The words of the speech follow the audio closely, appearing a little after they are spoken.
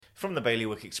From the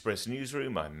Bailiwick Express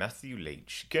newsroom, I'm Matthew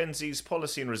Leach. Guernsey's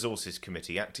Policy and Resources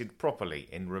Committee acted properly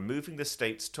in removing the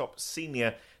state's top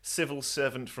senior civil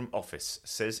servant from office,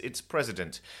 says its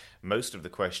president. Most of the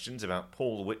questions about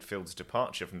Paul Whitfield's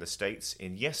departure from the States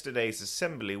in yesterday's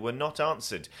assembly were not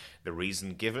answered. The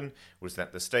reason given was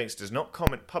that the States does not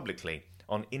comment publicly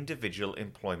on individual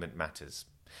employment matters.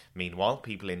 Meanwhile,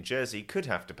 people in Jersey could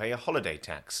have to pay a holiday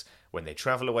tax when they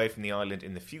travel away from the island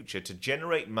in the future to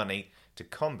generate money to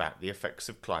combat the effects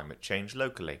of climate change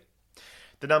locally.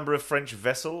 The number of French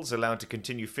vessels allowed to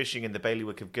continue fishing in the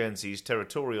Bailiwick of Guernsey's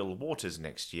territorial waters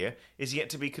next year is yet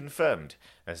to be confirmed,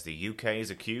 as the UK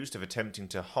is accused of attempting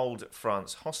to hold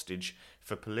France hostage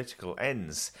for political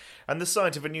ends. And the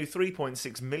site of a new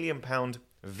 £3.6 million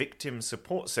victim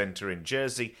support centre in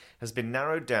Jersey has been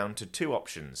narrowed down to two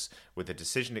options, with a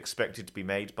decision expected to be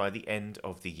made by the end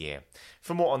of the year.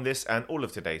 For more on this and all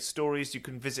of today's stories, you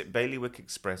can visit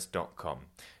bailiwickexpress.com.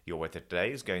 Your weather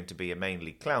today is going to be a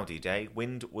mainly cloudy day.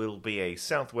 Wind will be a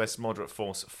southwest moderate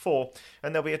force 4,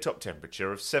 and there'll be a top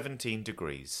temperature of 17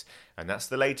 degrees. And that's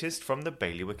the latest from the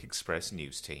Bailiwick Express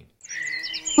news team.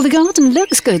 Well, the garden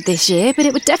looks good this year, but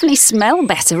it would definitely smell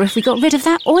better if we got rid of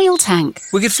that oil tank.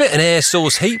 We could fit an air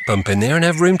source heat pump in there and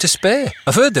have room to spare.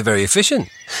 I've heard they're very efficient.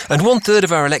 And 1/3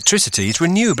 of our electricity is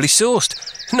renewably sourced.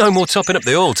 No more topping up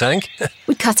the oil tank.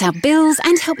 We'd cut our bills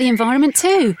and help the environment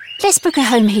too. Let's book a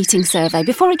home heating survey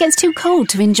before it gets too cold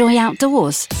to enjoy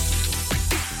outdoors.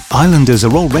 Islanders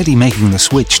are already making the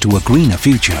switch to a greener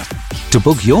future. To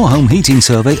book your home heating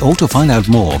survey or to find out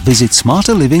more, visit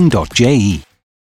smarterliving.je.